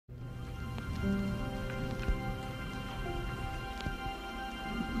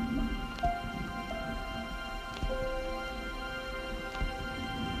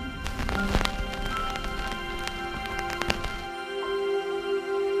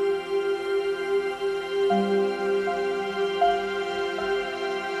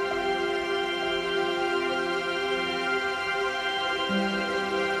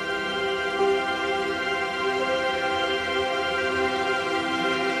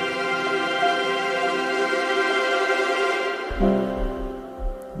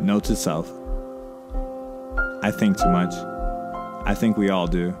Note to self. I think too much. I think we all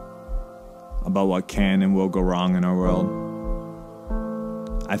do. About what can and will go wrong in our world.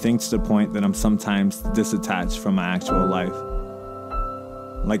 I think to the point that I'm sometimes disattached from my actual life.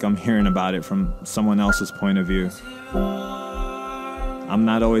 Like I'm hearing about it from someone else's point of view. I'm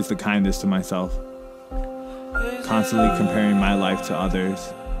not always the kindest to myself. Constantly comparing my life to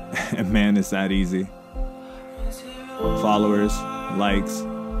others. And man, is that easy. Followers, likes,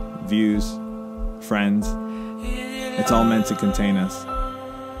 views, friends. It's all meant to contain us.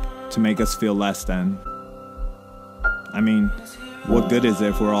 To make us feel less than. I mean, what good is it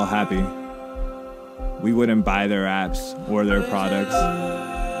if we're all happy? We wouldn't buy their apps or their products.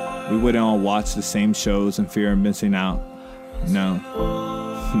 We wouldn't all watch the same shows in fear of missing out. No,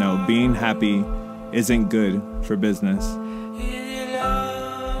 being happy isn't good for business.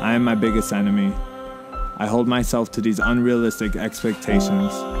 I am my biggest enemy. I hold myself to these unrealistic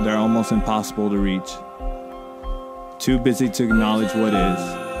expectations that are almost impossible to reach. Too busy to acknowledge what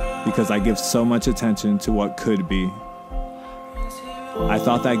is, because I give so much attention to what could be. I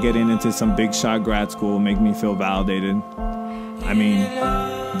thought that getting into some big shot grad school would make me feel validated. I mean,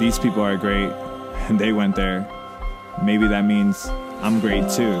 these people are great, and they went there. Maybe that means I'm great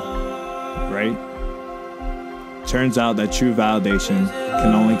too, right? Turns out that true validation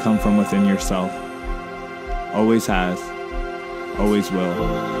can only come from within yourself. Always has, always will.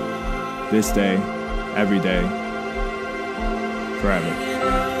 This day, every day, forever.